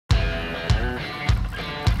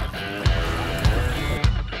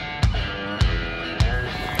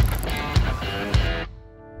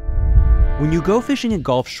When you go fishing in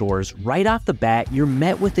Gulf shores, right off the bat, you're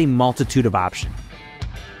met with a multitude of options.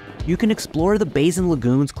 You can explore the bays and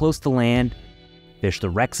lagoons close to land, fish the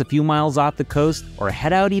wrecks a few miles off the coast, or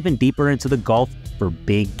head out even deeper into the Gulf for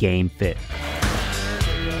big game fish.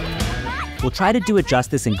 We'll try to do it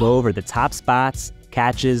justice and go over the top spots,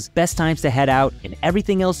 catches, best times to head out, and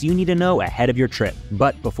everything else you need to know ahead of your trip.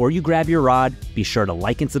 But before you grab your rod, be sure to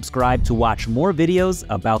like and subscribe to watch more videos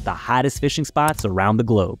about the hottest fishing spots around the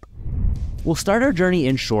globe. We'll start our journey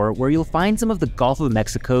inshore, where you'll find some of the Gulf of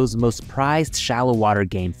Mexico's most prized shallow water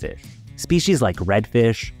game fish. Species like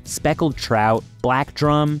redfish, speckled trout, black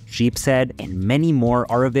drum, sheepshead, and many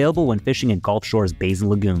more are available when fishing in Gulf shores, bays, and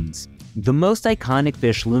lagoons. The most iconic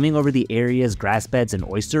fish looming over the area's grassbeds and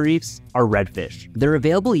oyster reefs are redfish. They're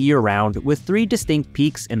available year-round with 3 distinct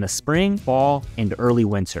peaks in the spring, fall, and early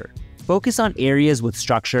winter. Focus on areas with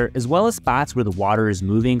structure as well as spots where the water is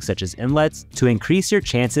moving, such as inlets, to increase your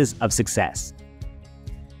chances of success.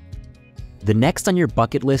 The next on your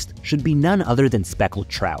bucket list should be none other than speckled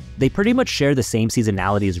trout. They pretty much share the same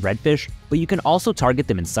seasonality as redfish, but you can also target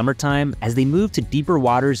them in summertime as they move to deeper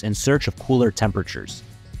waters in search of cooler temperatures.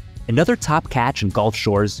 Another top catch in Gulf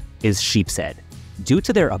shores is sheepshead. Due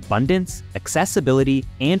to their abundance, accessibility,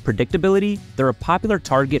 and predictability, they're a popular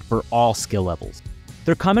target for all skill levels.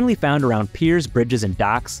 They're commonly found around piers, bridges, and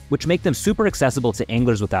docks, which make them super accessible to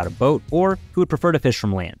anglers without a boat or who would prefer to fish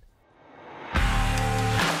from land.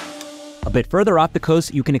 A bit further off the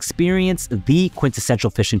coast, you can experience the quintessential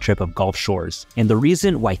fishing trip of Gulf shores, and the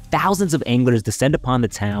reason why thousands of anglers descend upon the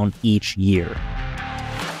town each year.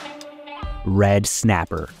 Red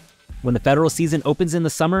snapper. When the federal season opens in the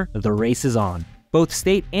summer, the race is on. Both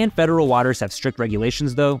state and federal waters have strict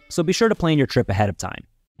regulations though, so be sure to plan your trip ahead of time.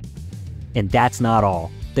 And that's not all.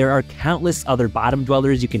 There are countless other bottom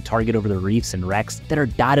dwellers you can target over the reefs and wrecks that are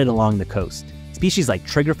dotted along the coast. Species like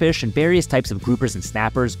triggerfish and various types of groupers and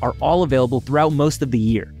snappers are all available throughout most of the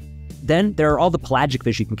year. Then there are all the pelagic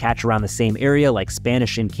fish you can catch around the same area like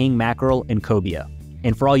Spanish and king mackerel and cobia.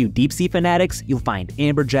 And for all you deep sea fanatics, you'll find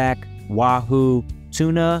amberjack, wahoo,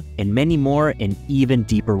 tuna, and many more in even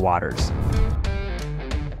deeper waters.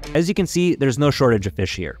 As you can see, there's no shortage of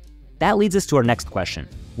fish here. That leads us to our next question.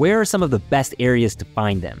 Where are some of the best areas to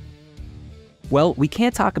find them? Well, we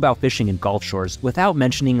can't talk about fishing in Gulf shores without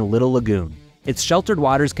mentioning Little Lagoon. Its sheltered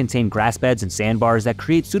waters contain grassbeds and sandbars that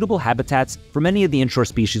create suitable habitats for many of the inshore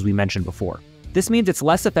species we mentioned before. This means it's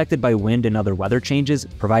less affected by wind and other weather changes,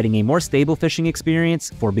 providing a more stable fishing experience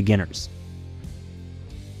for beginners.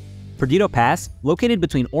 Perdido Pass, located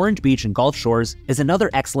between Orange Beach and Gulf shores, is another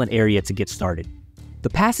excellent area to get started. The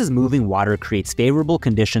pass's moving water creates favorable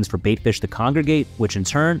conditions for baitfish to congregate, which in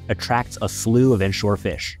turn attracts a slew of inshore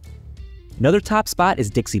fish. Another top spot is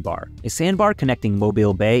Dixey Bar, a sandbar connecting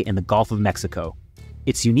Mobile Bay and the Gulf of Mexico.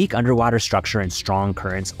 Its unique underwater structure and strong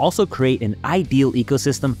currents also create an ideal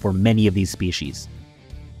ecosystem for many of these species.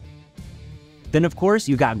 Then of course,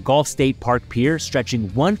 you got Gulf State Park Pier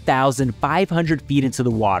stretching 1,500 feet into the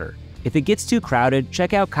water. If it gets too crowded,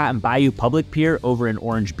 check out Cotton Bayou Public Pier over in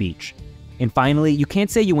Orange Beach. And finally, you can't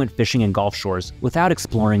say you went fishing in Gulf shores without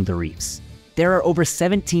exploring the reefs. There are over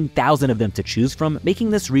 17,000 of them to choose from, making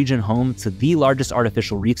this region home to the largest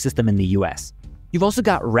artificial reef system in the US. You've also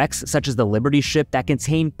got wrecks such as the Liberty ship that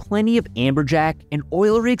contain plenty of amberjack, and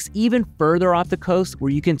oil rigs even further off the coast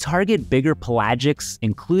where you can target bigger pelagics,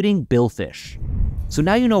 including billfish. So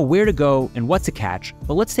now you know where to go and what to catch,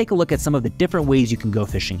 but let's take a look at some of the different ways you can go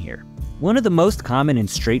fishing here. One of the most common and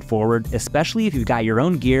straightforward, especially if you've got your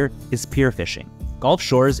own gear, is pier fishing. Gulf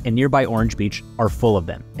shores and nearby Orange Beach are full of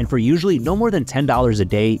them, and for usually no more than $10 a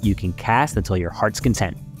day, you can cast until your heart's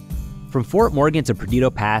content. From Fort Morgan to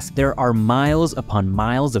Perdido Pass, there are miles upon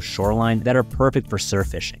miles of shoreline that are perfect for surf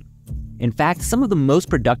fishing. In fact, some of the most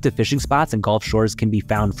productive fishing spots in Gulf shores can be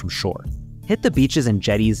found from shore. Hit the beaches and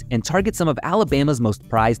jetties and target some of Alabama's most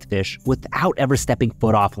prized fish without ever stepping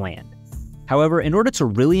foot off land. However, in order to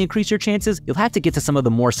really increase your chances, you'll have to get to some of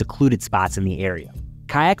the more secluded spots in the area.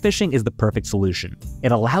 Kayak fishing is the perfect solution.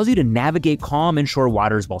 It allows you to navigate calm inshore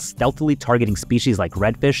waters while stealthily targeting species like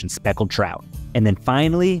redfish and speckled trout. And then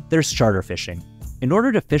finally, there's charter fishing. In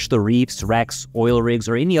order to fish the reefs, wrecks, oil rigs,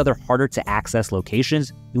 or any other harder to access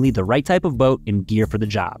locations, you'll need the right type of boat and gear for the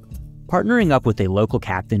job. Partnering up with a local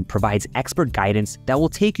captain provides expert guidance that will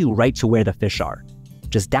take you right to where the fish are.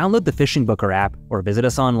 Just download the Fishing Booker app or visit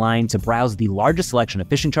us online to browse the largest selection of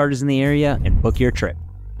fishing charters in the area and book your trip.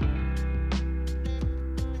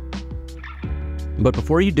 But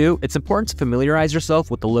before you do, it's important to familiarize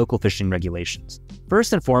yourself with the local fishing regulations.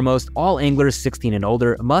 First and foremost, all anglers 16 and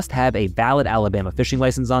older must have a valid Alabama fishing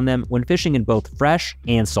license on them when fishing in both fresh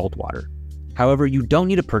and saltwater. However, you don't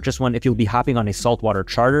need to purchase one if you'll be hopping on a saltwater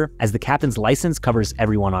charter, as the captain's license covers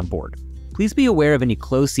everyone on board. Please be aware of any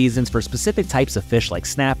closed seasons for specific types of fish like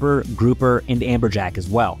snapper, grouper, and amberjack as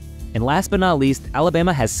well. And last but not least,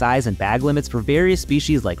 Alabama has size and bag limits for various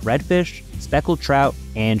species like redfish, speckled trout,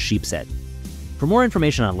 and sheepshead. For more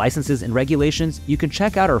information on licenses and regulations, you can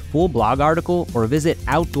check out our full blog article or visit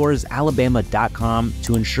outdoorsalabama.com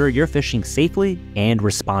to ensure you're fishing safely and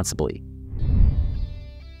responsibly.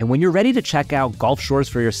 And when you're ready to check out Gulf Shores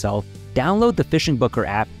for yourself, download the Fishing Booker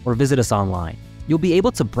app or visit us online. You'll be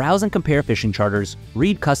able to browse and compare fishing charters,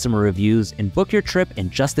 read customer reviews, and book your trip in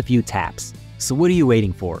just a few taps. So what are you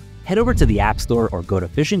waiting for? Head over to the App Store or go to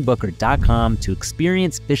fishingbooker.com to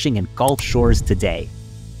experience fishing in Gulf Shores today.